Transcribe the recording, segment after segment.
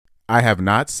I have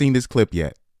not seen this clip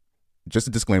yet. Just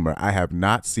a disclaimer, I have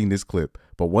not seen this clip.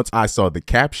 But once I saw the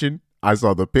caption, I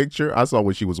saw the picture, I saw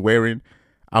what she was wearing,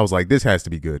 I was like, this has to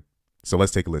be good. So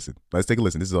let's take a listen. Let's take a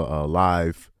listen. This is a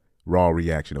live, raw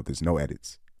reaction of this. No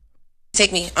edits.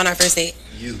 Take me on our first date.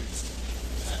 You.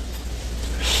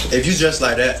 If you dress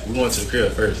like that, we going to the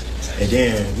crib first. And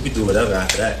then we can do whatever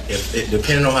after that.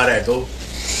 Depending on how that go.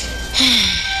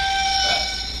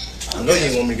 I know you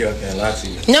didn't want me to get up there and lie to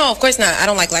you. No, of course not. I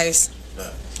don't like liars.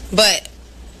 But,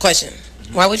 question.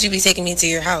 Why would you be taking me to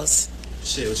your house?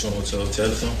 Shit, what you want to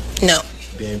hotel or something? No.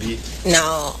 B&B?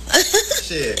 No.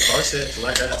 Shit, car sex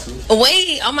like that too.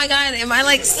 Wait, oh my God, am I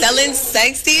like selling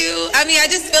sex to you? I mean, I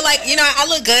just feel like, you know, I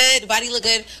look good, body look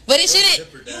good, but it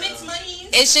shouldn't. You make money.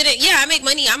 It shouldn't. Yeah, I make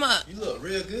money. You look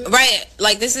real good. Right.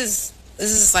 Like this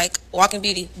is like walking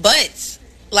beauty, but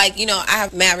like, you know, I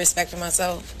have mad respect for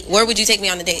myself. Where would you take me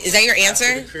on the date? Is that your answer?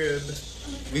 After the crib,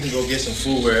 we can go get some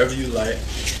food wherever you like.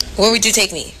 Where would you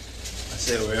take me? I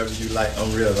said wherever you like.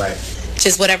 I'm real life.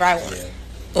 Just whatever I want. Yeah.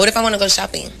 What if I want to go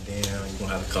shopping? Damn, you're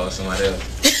gonna have to call somebody else.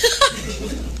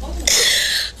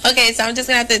 Okay, so I'm just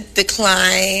gonna have to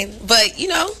decline. But you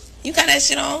know, you got that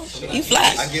shit on. You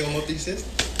fly. I give them up these sisters?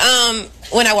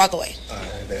 When I walk away.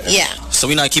 Yeah. So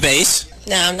we not keeping Ace?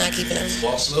 No, I'm not keeping them.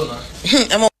 Walk slow now.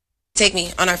 I'm gonna take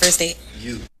me on our first date.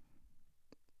 You.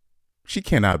 She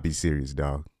cannot be serious,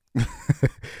 dog.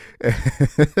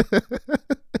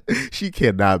 She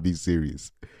cannot be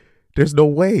serious. There's no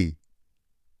way.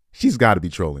 She's got to be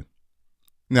trolling.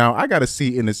 Now, I got to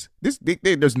see in this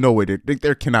there's no way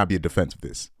there cannot be a defense of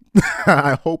this.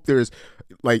 I hope there's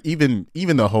like even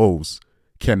the hoes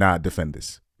cannot defend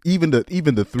this. Even the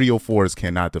 304s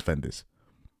cannot defend this.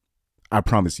 I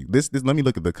promise you. This let me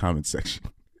look at the comment section.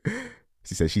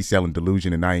 She said she's selling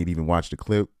delusion and I ain't even watched the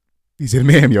clip. He said,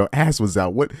 "Ma'am, your ass was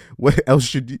out. What else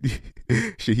should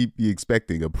he be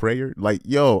expecting? A prayer? Like,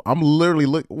 yo, I'm literally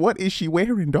what is she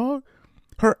wearing, dog?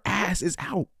 Her ass is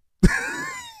out."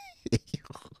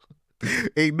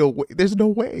 Ain't no way. There's no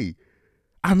way.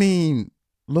 I mean,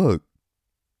 look,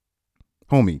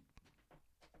 homie.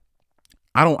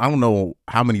 I don't know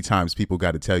how many times people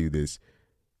got to tell you this.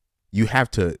 You have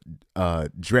to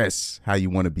dress how you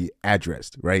want to be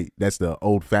addressed, right? That's the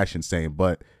old fashioned saying,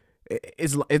 but it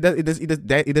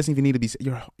doesn't even need to be.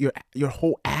 Your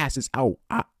whole ass is out.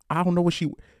 I don't know what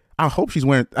she. I hope she's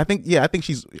wearing. I think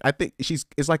she's.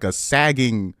 It's like a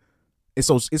sagging. It's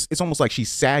almost like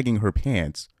she's sagging her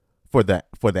pants for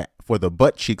the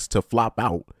butt cheeks to flop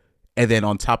out, and then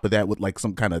on top of that with like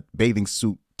some kind of bathing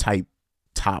suit type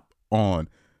top on.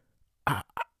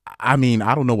 I mean,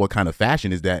 I don't know what kind of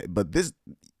fashion is that, but this.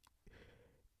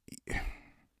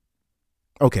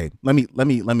 Okay, let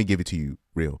me give it to you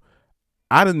real.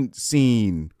 I done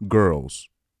seen girls,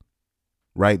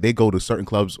 right? They go to certain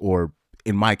clubs, or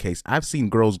in my case, I've seen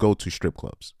girls go to strip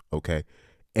clubs. Okay,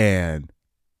 and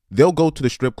they'll go to the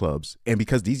strip clubs, and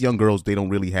because these young girls, they don't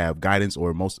really have guidance,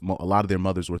 or a lot of their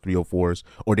mothers were 304s,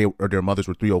 or their mothers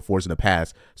were 304s in the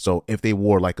past. So if they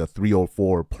wore like a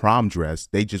 304 prom dress,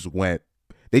 they just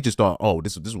thought, oh,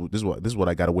 this is what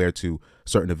I got to wear to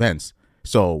certain events.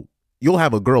 So you'll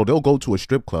have a girl, they'll go to a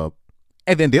strip club,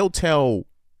 and then they'll tell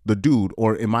the dude,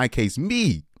 or in my case,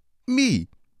 me,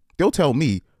 they'll tell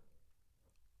me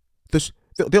this.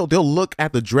 They'll look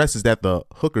at the dresses that the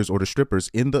hookers or the strippers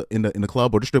in the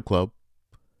club or the strip club,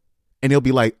 and they'll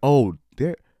be like, "Oh,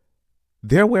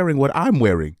 they're wearing what I'm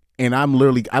wearing," and I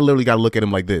literally got to look at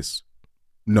him like this.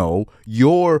 No,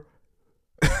 you're.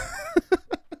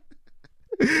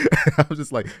 I'm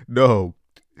just like, no,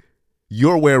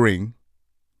 you're wearing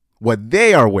what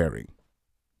they are wearing.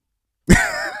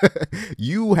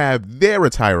 You have their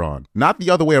attire on, not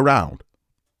the other way around.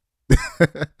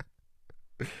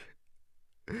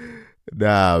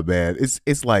 Nah, man,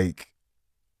 it's like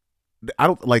I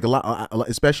don't like a lot,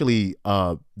 especially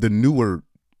the newer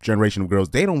generation of girls.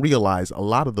 They don't realize a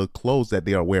lot of the clothes that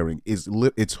they are wearing it's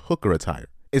hooker attire.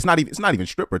 It's not even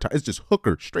stripper attire. It's just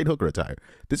straight hooker attire.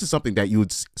 This is something that you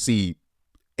would see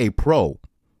a pro.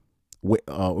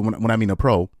 When I mean a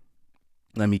pro,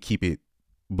 let me keep it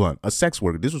blunt. A sex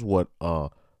worker. This is what a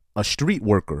street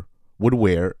worker would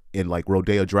wear in like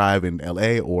Rodeo Drive in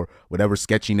LA or whatever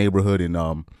sketchy neighborhood in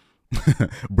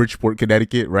Bridgeport,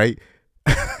 Connecticut, right?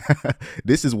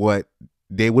 This is what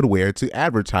they would wear to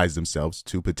advertise themselves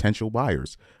to potential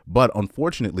buyers. But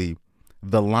unfortunately,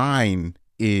 the line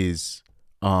is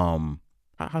how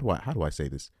do I say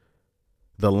this?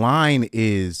 The line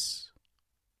is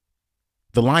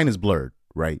blurred,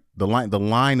 right? The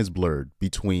line is blurred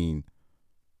between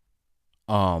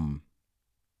the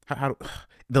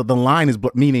line is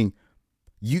meaning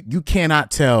you cannot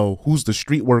tell who's the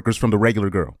street workers from the regular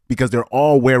girl because they're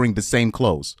all wearing the same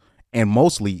clothes. And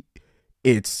mostly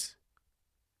it's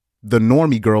the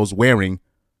normie girls wearing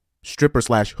stripper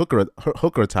slash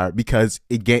hooker attire because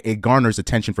it garners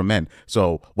attention from men.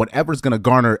 So whatever's going to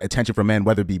garner attention from men,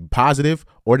 whether it be positive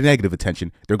or the negative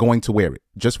attention, they're going to wear it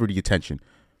just for the attention.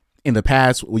 In the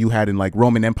past, you had in like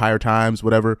Roman Empire times,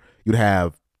 whatever, you'd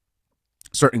have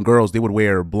certain girls, they would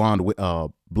wear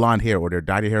blonde hair or their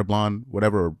dyed hair blonde,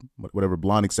 whatever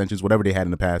blonde extensions, whatever they had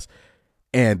in the past.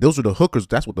 And those are the hookers.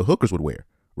 That's what the hookers would wear,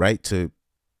 right? To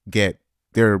get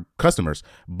their customers.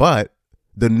 But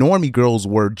the normie girls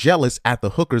were jealous at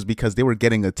the hookers because they were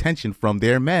getting attention from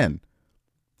their men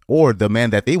or the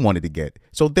man that they wanted to get.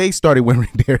 So they started wearing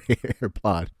their hair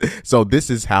blonde. So this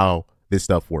is how this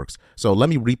stuff works. So let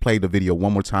me replay the video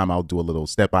one more time. I'll do a little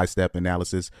step-by-step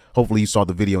analysis. Hopefully you saw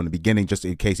the video in the beginning, just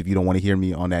in case if you don't want to hear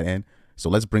me on that end. So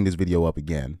let's bring this video up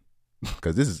again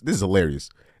because this is hilarious.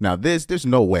 Now there's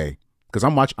no way, because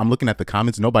I'm looking at the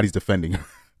comments. Nobody's defending her.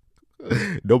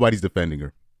 Nobody's defending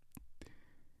her.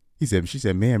 She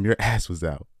said, ma'am, your ass was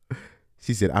out.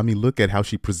 She said, I mean, look at how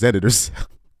she presented herself.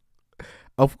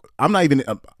 I'm not even,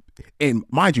 and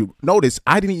mind you, notice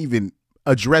I didn't even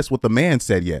address what the man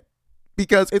said yet.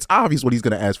 Because it's obvious what he's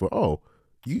going to ask for. Oh,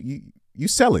 you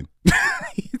selling.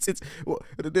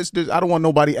 I don't want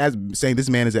nobody saying this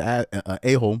man is an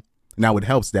a-hole. Now it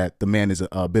helps that the man is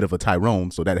a bit of a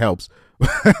Tyrone, so that helps.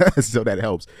 So that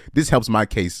helps. This helps my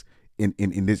case in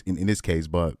this case,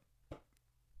 but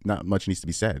not much needs to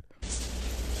be said.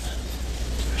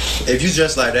 If you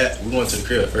dress like that, we going to the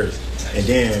crib first, and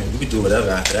then we could do whatever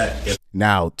after that.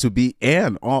 Now,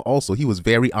 and also he was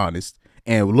very honest,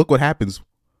 and look what happens.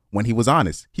 When he was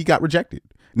honest, he got rejected.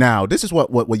 Now, this is what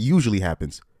usually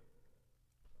happens.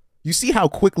 You see how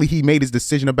quickly he made his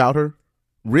decision about her?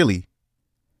 Really?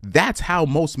 That's how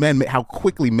how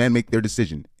quickly men make their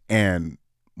decision. And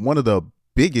one of the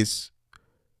biggest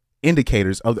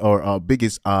indicators of, or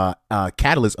biggest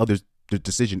catalyst of their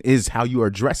decision is how you are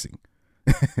dressing.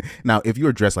 Now, if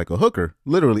you're dressed like a hooker,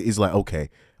 literally is like, okay.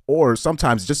 Or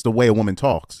sometimes just the way a woman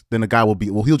talks, then a guy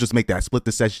he'll just make that split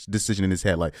decision in his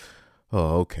head. Like,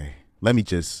 oh, okay. Let me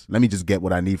just get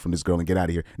what I need from this girl and get out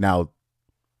of here. Now,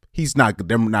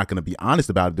 they're not going to be honest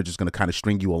about it. They're just going to kind of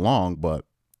string you along. But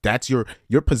that's your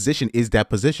position is that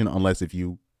position unless if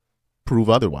you prove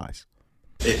otherwise.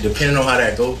 Depending on how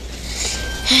that goes.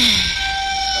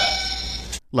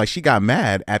 Like she got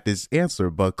mad at this answer,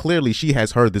 but clearly she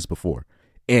has heard this before.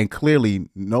 And clearly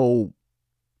no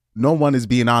one is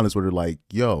being honest with her like,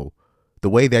 yo, the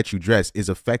way that you dress is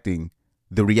affecting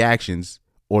the reactions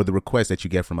or the requests that you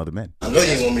get from other men. I know you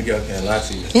didn't want me to get up here and lie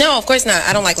to you. No, of course not.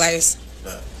 I don't like liars.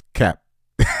 Cap.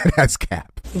 That's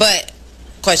cap. But,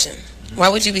 question. Why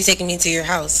would you be taking me to your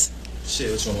house?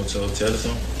 Shit, what you want to hotel or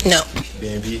something? No.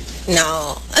 B&B?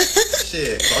 No.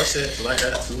 Shit, car shit like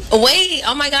that too. Wait,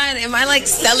 oh my God. Am I like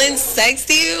selling sex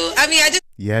to you? I mean,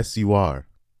 Yes, you are.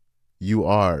 You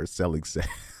are selling sex.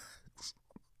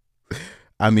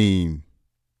 I mean,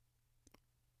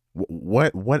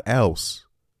 what else?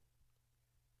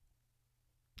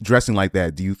 Dressing like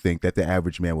that, do you think that the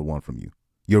average man would want from you?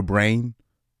 Your brain?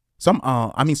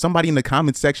 Somebody in the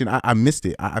comment section, I missed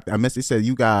it. I missed it. Said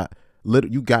you got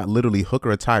literally hooker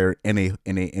attire and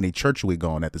a church wig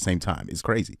on at the same time. It's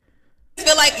crazy. I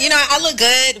feel like, I look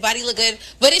good, body look good,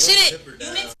 but it shouldn't.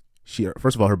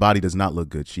 First of all, her body does not look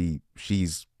good.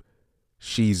 She's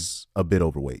a bit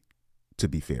overweight, to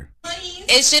be fair.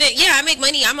 It shouldn't. Yeah, I make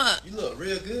money. You look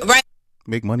real good. Right.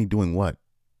 Make money doing what?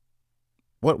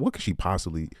 What could she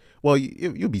possibly? Well,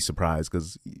 you'll be surprised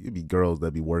because you'll be girls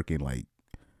that be working like,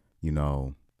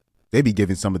 they be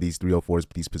giving some of these 304s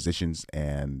these positions,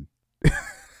 and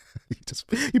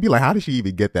you'd be like, how did she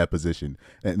even get that position?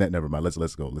 Never mind.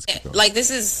 Let's go. Let's keep going. Like this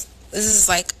is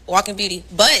like walking beauty,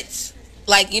 but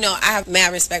like I have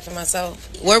mad respect for myself.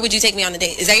 Where would you take me on a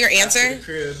date? Is that your answer? The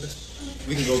crib.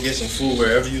 We can go get some food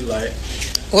wherever you like.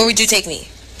 Where would you take me?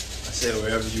 I said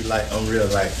wherever you like. I'm real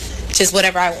like. Just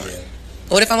whatever I want. Yeah.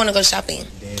 What if I want to go shopping?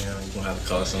 Damn, you're gonna have to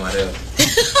call somebody else.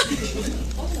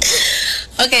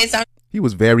 Okay, so he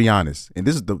was very honest, and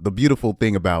this is the beautiful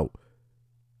thing about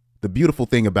the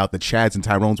Chads and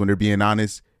Tyrones when they're being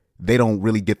honest. They don't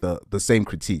really get the same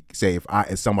critique. Say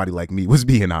if somebody like me was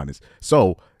being honest,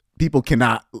 so people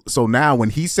cannot. So now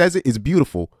when he says it, it's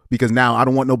beautiful because now I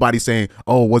don't want nobody saying,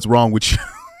 "Oh, what's wrong with you?"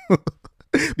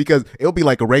 Because it'll be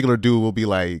like a regular dude will be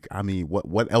like, I mean,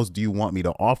 what else do you want me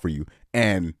to offer you?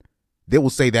 And they will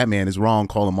say that man is wrong,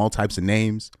 call him all types of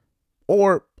names.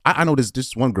 Or I know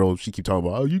this one girl, she keep talking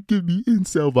about, oh, you give me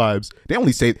incel vibes. They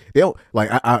only say,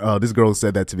 this girl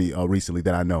said that to me recently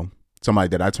that I know. Somebody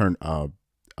that I turned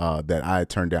that I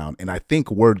turned down, and I think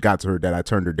word got to her that I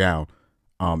turned her down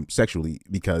sexually,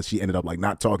 because she ended up like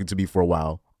not talking to me for a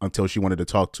while until she wanted to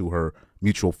talk to her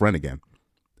mutual friend again,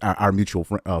 our mutual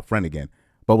friend again.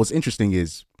 But what's interesting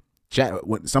is,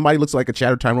 when somebody looks like a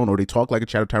Chatter Tyrone, or they talk like a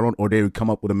Chatter Tyrone, or they come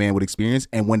up with a man with experience,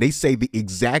 and when they say the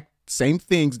exact same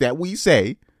things that we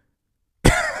say,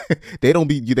 they don't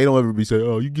ever be saying,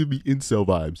 "Oh, you give me incel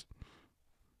vibes."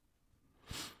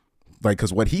 Like,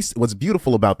 because what's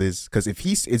beautiful about this, because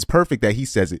it's perfect that he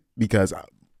says it, because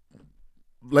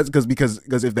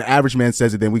if the average man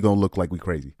says it, then we're gonna look like we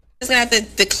crazy. It's gonna have to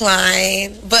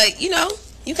decline, but you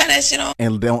got that shit on.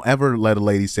 And don't ever let a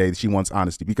lady say she wants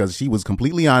honesty, because she was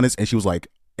completely honest, and she was like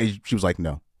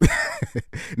no.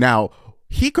 Now,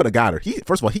 he could have got her.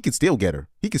 First of all, he could still get her.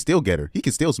 He could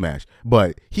still smash.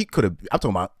 But he could have, I'm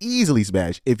talking about easily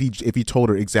smash, if he told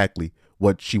her exactly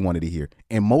what she wanted to hear.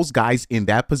 And most guys in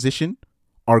that position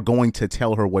are going to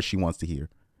tell her what she wants to hear.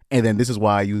 And then this is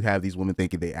why you have these women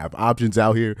thinking they have options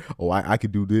out here. Oh, I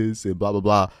could do this and blah, blah,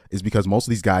 blah. Is because most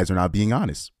of these guys are not being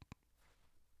honest.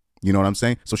 You know what I'm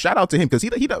saying? So shout out to him, because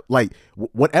he like,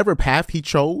 whatever path he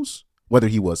chose, whether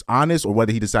he was honest or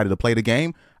whether he decided to play the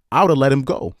game, I would have let him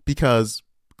go, because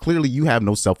clearly you have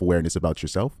no self-awareness about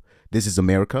yourself. This is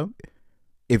America.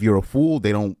 If you're a fool,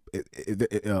 they don't.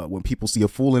 When people see a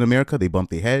fool in America, they bump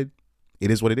their head. It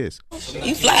is what it is.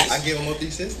 You fly. I give him up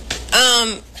these sis?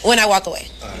 When I walk away.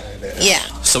 Yeah.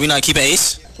 So we not keeping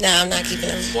Ace? No, I'm not keeping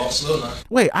him. Walk slow now.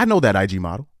 Wait, I know that IG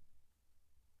model.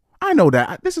 I know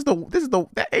that. This is the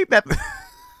that ain't that.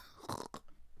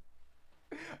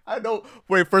 I know.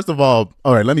 Wait, first of all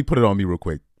right, let me put it on me real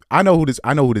quick. I know who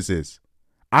this is.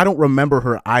 I don't remember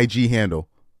her IG handle,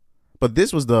 but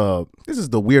this is the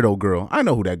weirdo girl. I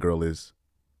know who that girl is.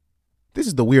 This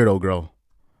is the weirdo girl.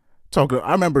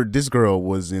 I remember this girl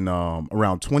was in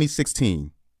around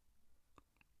 2016.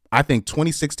 I think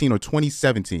 2016 or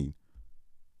 2017.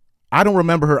 I don't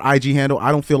remember her IG handle.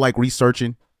 I don't feel like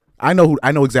researching. I know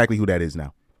exactly who that is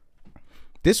now.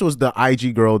 This was the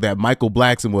IG girl that Michael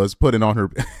Blackson was putting on her,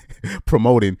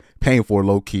 promoting, paying for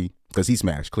low key, because he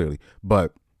smashed clearly.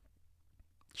 But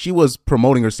she was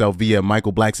promoting herself via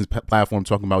Michael Blackson's platform,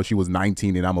 talking about she was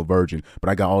 19 and I'm a virgin, but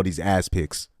I got all these ass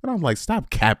pics. And I'm like, stop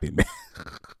capping, man.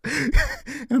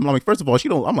 And I'm like, first of all, you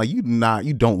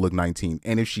don't look 19.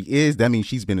 And if she is, that means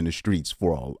she's been in the streets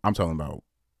for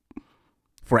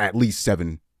at least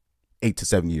 8 to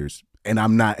 7 years. And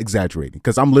I'm not exaggerating,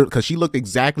 because she looked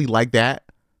exactly like that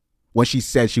when she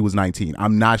said she was 19.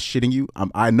 I'm not shitting you.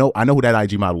 I know who that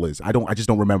IG model is. I just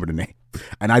don't remember the name.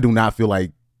 And I do not feel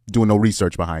like doing no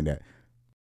research behind that.